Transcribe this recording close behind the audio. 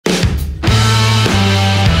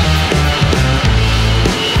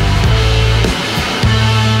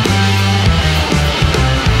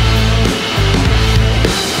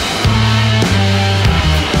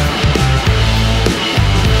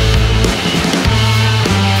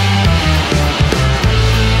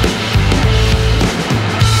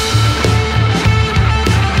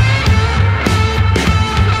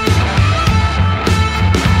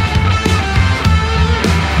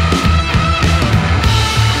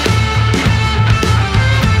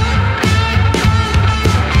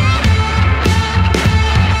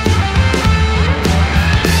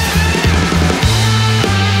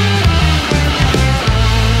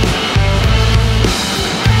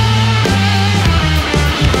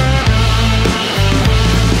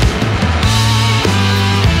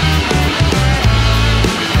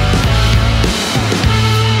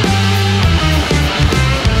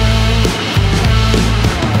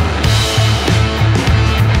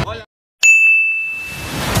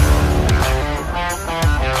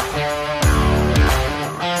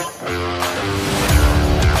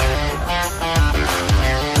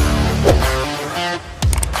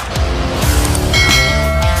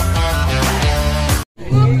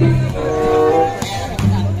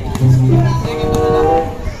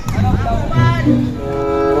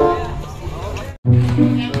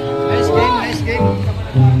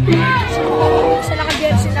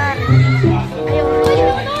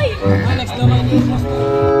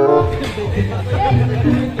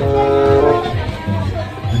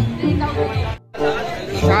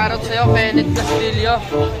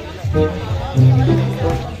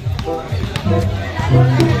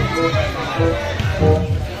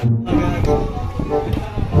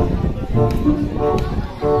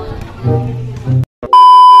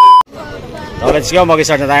So let's go,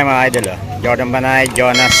 mag-start na tayo mga idol. Jordan Banay,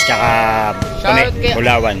 Jonas, tsaka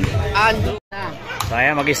Bulawan. So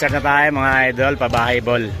ayan, mag-start na tayo mga idol, pabahay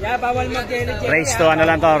ball. Race to ano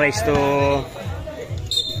lang to, race to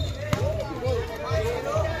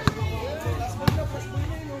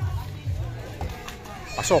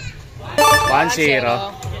pasok. 1-0.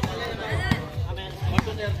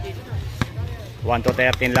 1 to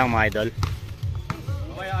 13 lang mga idol.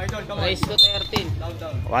 Race to 13.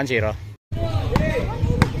 1-0.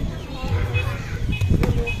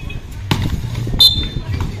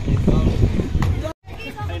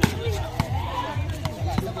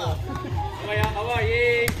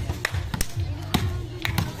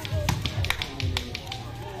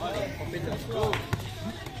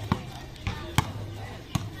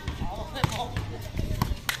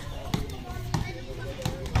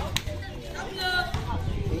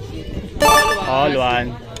 All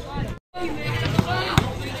one.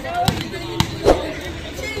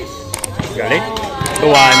 Galing.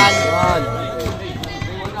 2-1.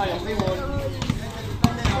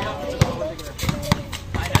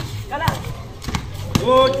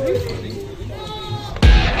 Good.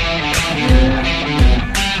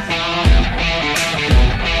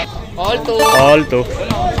 All two. All two.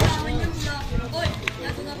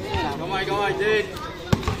 Gamay, Jade.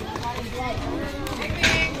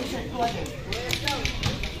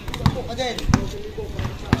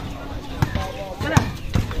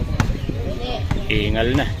 Ingal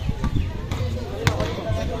na.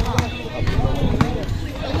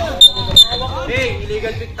 Hey,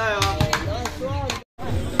 illegal pick tayo.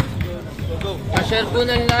 Pa-share po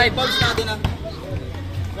ng live. Pause natin na.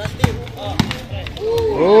 Rusty.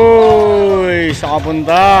 Uy, sa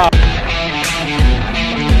kapunta.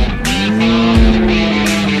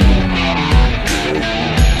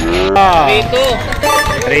 Ah.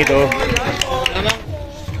 3-2.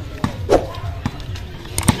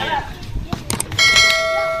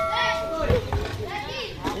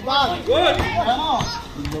 Good.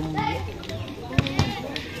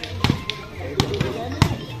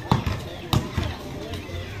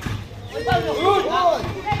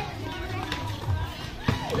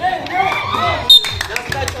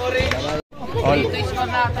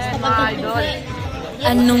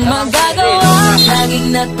 Anong magagawa?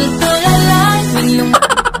 Laging natutulalan.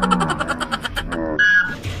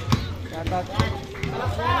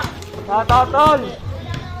 Tatatol.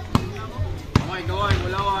 Gamay,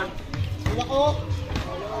 Bulawan.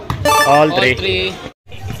 All three.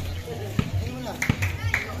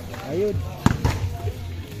 Ayun.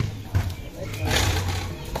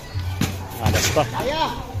 Alas pa.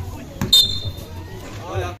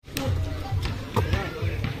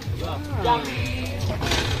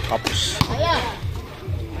 Kapos.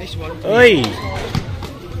 Uy!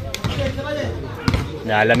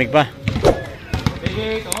 Nalamig pa.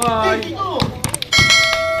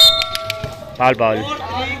 Foul.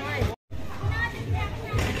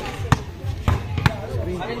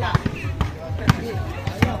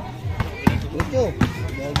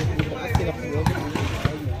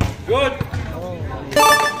 Good.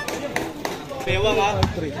 Bewang ha.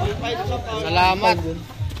 Salamat.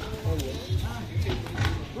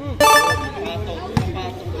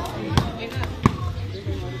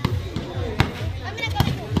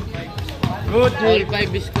 Good. All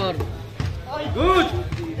 5 score. Good.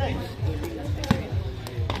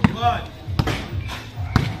 Good.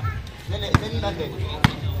 Dali natin.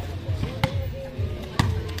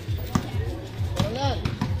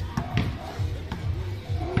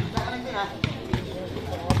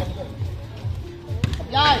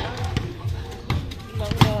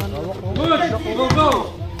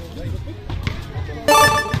 Go.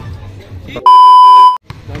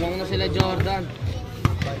 Lamang na sila Jordan.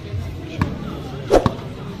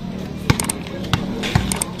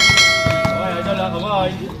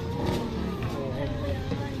 Kamay.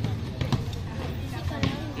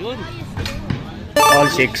 Yun. All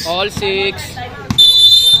 6. All 6.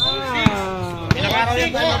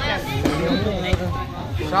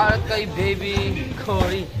 Shoutout kay baby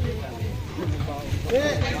Cory.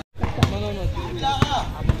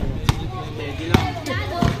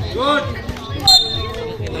 Good.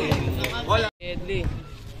 Deadly.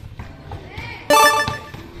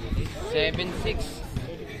 7-6.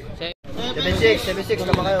 7-6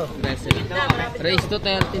 naman kayo. Race to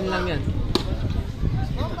 13 lang yan.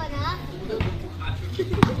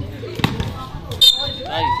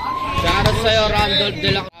 Ay, shoutout sa'yo Randolph de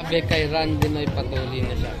la Feedback kay Randy ay patuloy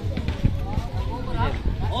na siya.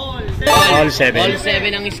 All 7. All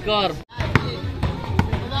 7 ang score.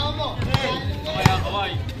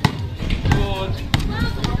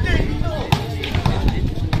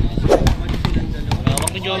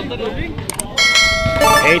 Jordan.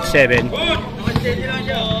 8-7.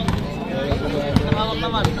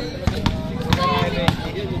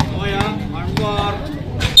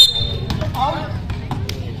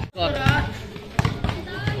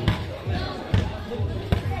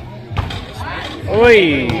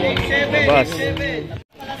 Uy! Labas.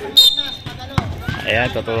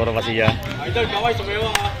 Ayan, tuturo pa siya. Idol, kaway,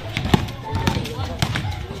 sumayaw ha.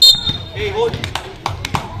 Hey, hold.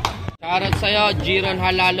 Shoutout sa'yo, Jiron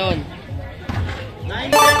Halalon.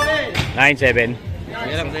 9-7.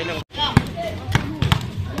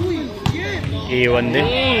 Iwan din.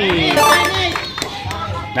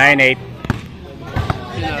 9-8.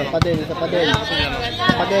 Isa pa din.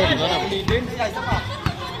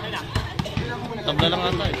 Tabla lang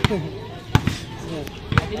ata eh.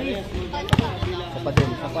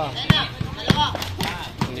 Isa pa.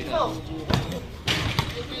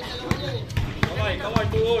 Kaway,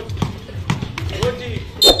 tuhod. Oji.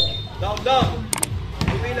 Down.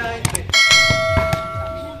 Umilahin.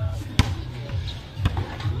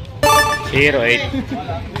 0-8.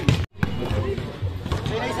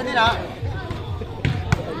 Isa nila.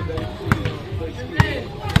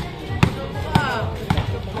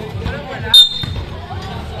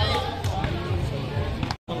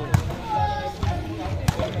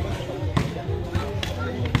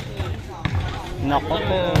 Nako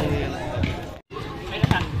po.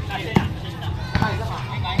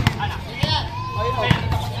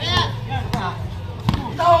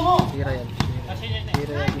 Tira yan.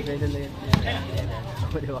 Idol yan.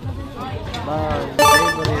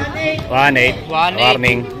 1-8.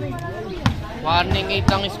 Warning. Warning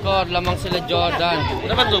 8 ang score. Lamang sila Jordan.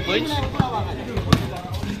 Ano ba 2 points?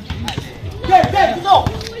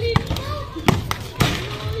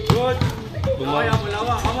 Good. Kumaya mo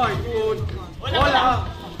lawa. Kamay. Good. Wala.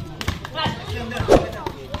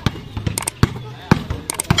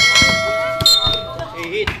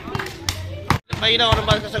 Hit. May ilaw. Ano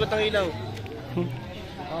ba kasagot ng ilaw?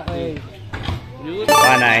 Okay.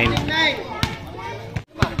 1-9.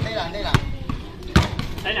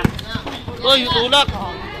 Uy, tulak.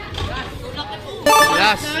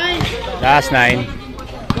 Last 9.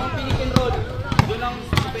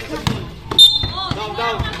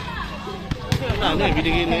 Down. Ano,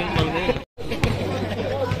 binigay mo yung ball na yun.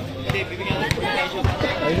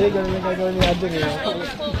 Ay, ganun yung gagawin ni Aden eh.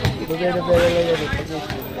 Bigay na pera lang yan eh.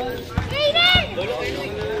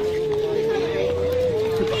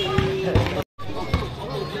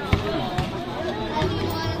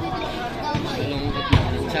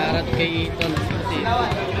 Shoutout kay Ethan.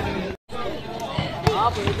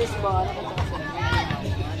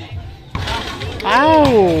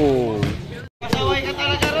 Ow! Pasaway ka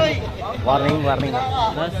talaga, Roy. Warning.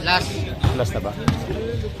 Last. Last na ba?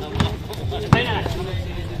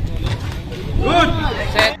 Good!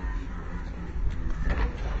 Set.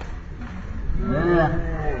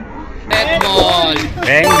 Set ball.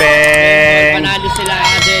 Bang! Panalo sila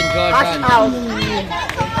Aden, Jordan.